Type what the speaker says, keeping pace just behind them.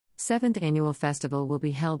7th Annual Festival will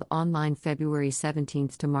be held online February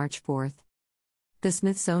 17th to March 4th. The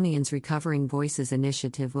Smithsonian's Recovering Voices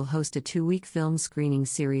initiative will host a 2-week film screening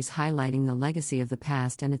series highlighting the legacy of the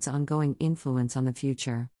past and its ongoing influence on the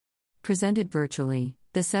future. Presented virtually,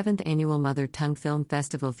 the 7th Annual Mother Tongue Film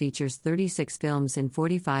Festival features 36 films in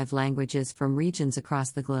 45 languages from regions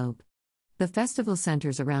across the globe. The festival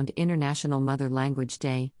centers around International Mother Language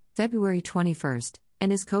Day, February 21st,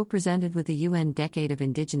 and is co-presented with the UN Decade of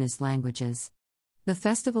Indigenous Languages. The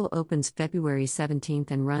festival opens February 17th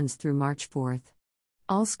and runs through March 4th.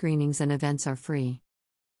 All screenings and events are free.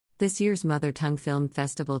 This year's Mother Tongue Film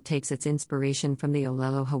Festival takes its inspiration from the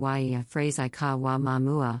Olelo Hawaii phrase Aika wa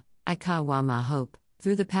Mamua, Aika wa ma hope,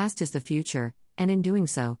 through the past is the future, and in doing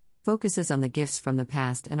so, focuses on the gifts from the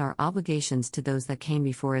past and our obligations to those that came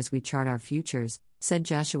before as we chart our futures, said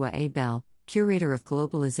Joshua A. Bell, Curator of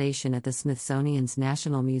Globalization at the Smithsonian's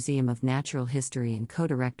National Museum of Natural History and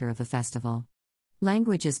co-director of the festival.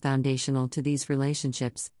 Language is foundational to these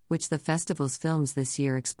relationships, which the festival's films this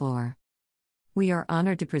year explore. We are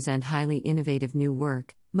honored to present highly innovative new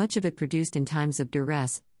work, much of it produced in times of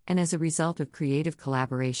duress, and as a result of creative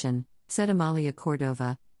collaboration, said Amalia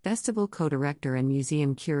Cordova, festival co-director and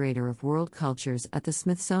museum curator of world cultures at the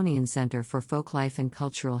Smithsonian Center for Folklife and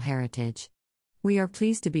Cultural Heritage. We are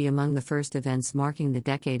pleased to be among the first events marking the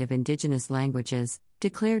Decade of Indigenous Languages,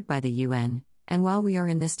 declared by the UN, and while we are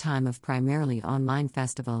in this time of primarily online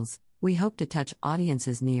festivals, we hope to touch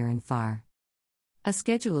audiences near and far. A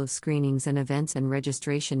schedule of screenings and events and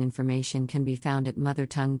registration information can be found at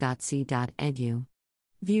mothertongue.c.edu.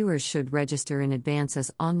 Viewers should register in advance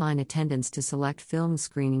as online attendance to select film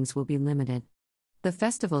screenings will be limited. The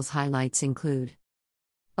festival's highlights include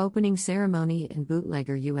opening ceremony and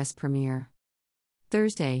bootlegger U.S. premiere.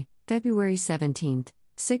 Thursday, February 17th,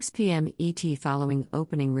 6 p.m. ET. Following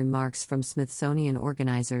opening remarks from Smithsonian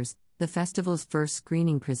organizers, the festival's first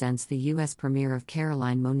screening presents the U.S. premiere of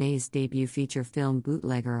Caroline Monet's debut feature film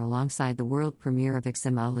Bootlegger alongside the world premiere of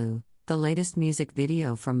Ixim the latest music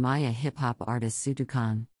video from Maya hip-hop artist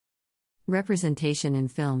Sutukan. Representation in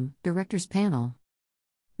Film, Directors Panel.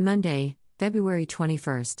 Monday, February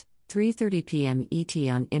 21st, 3:30 p.m. ET.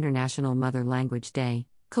 On International Mother Language Day,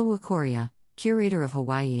 Kowakoria, Curator of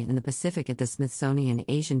Hawaii and the Pacific at the Smithsonian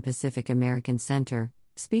Asian Pacific American Center,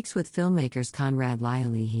 speaks with filmmakers Conrad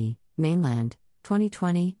Lialihi, Mainland,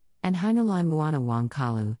 2020, and Hainalai Moana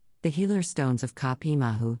Wong-Kalu, The Healer Stones of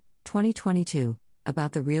Kapimahu, 2022,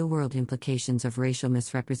 about the real-world implications of racial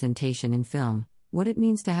misrepresentation in film, what it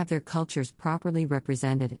means to have their cultures properly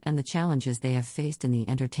represented and the challenges they have faced in the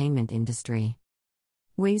entertainment industry.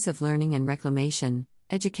 Ways of Learning and Reclamation,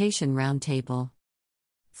 Education Roundtable.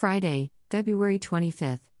 Friday, February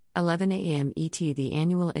 25th, 11 a.m. ET. The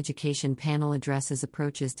annual education panel addresses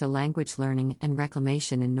approaches to language learning and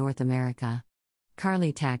reclamation in North America.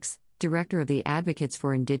 Carly Tax, director of the Advocates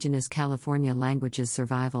for Indigenous California Languages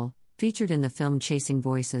Survival, featured in the film Chasing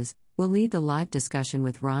Voices, will lead the live discussion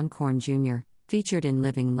with Ron Korn Jr., featured in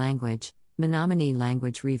Living Language, Menominee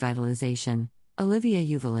Language Revitalization, Olivia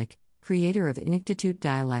Uvalik, creator of Inuktitut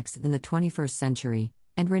Dialects in the 21st Century,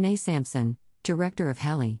 and Renee Sampson, director of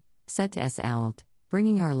Heli, Set S. Alt,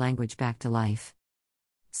 Bringing Our Language Back to Life.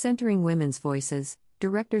 Centering Women's Voices,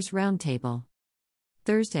 Directors Roundtable.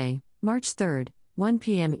 Thursday, March 3rd, 1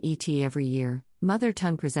 p.m. ET. Every year, Mother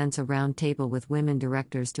Tongue presents a roundtable with women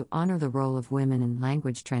directors to honor the role of women in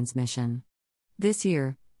language transmission. This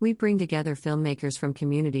year, we bring together filmmakers from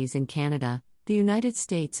communities in Canada, the United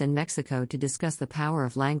States and Mexico to discuss the power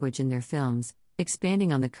of language in their films,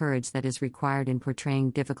 expanding on the courage that is required in portraying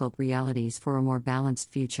difficult realities for a more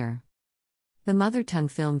balanced future. The Mother Tongue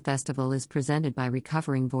Film Festival is presented by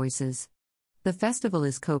Recovering Voices. The festival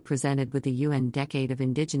is co-presented with the UN Decade of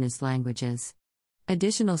Indigenous Languages.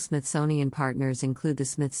 Additional Smithsonian partners include the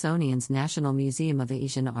Smithsonian's National Museum of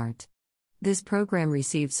Asian Art. This program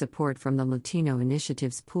received support from the Latino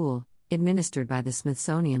Initiatives Pool, administered by the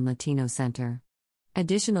Smithsonian Latino Center.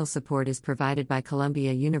 Additional support is provided by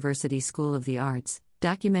Columbia University School of the Arts,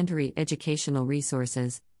 Documentary Educational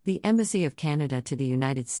Resources, the Embassy of Canada to the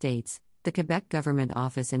United States, the Quebec Government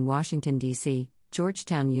Office in Washington, D.C.,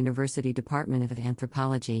 Georgetown University Department of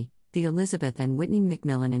Anthropology, the Elizabeth and Whitney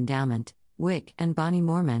Macmillan Endowment, WIC, and Bonnie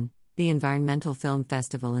Moorman, the Environmental Film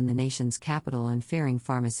Festival in the nation's capital, and Ferring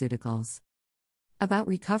Pharmaceuticals. About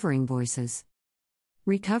Recovering Voices.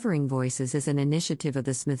 Recovering Voices is an initiative of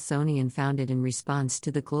the Smithsonian founded in response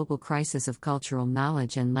to the global crisis of cultural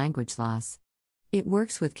knowledge and language loss. It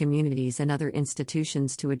works with communities and other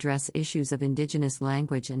institutions to address issues of Indigenous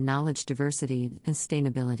language and knowledge diversity and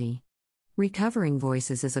sustainability. Recovering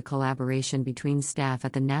Voices is a collaboration between staff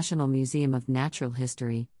at the National Museum of Natural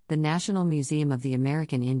History, the National Museum of the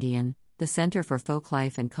American Indian, the Center for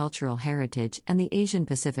Folklife and Cultural Heritage, and the Asian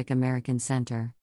Pacific American Center.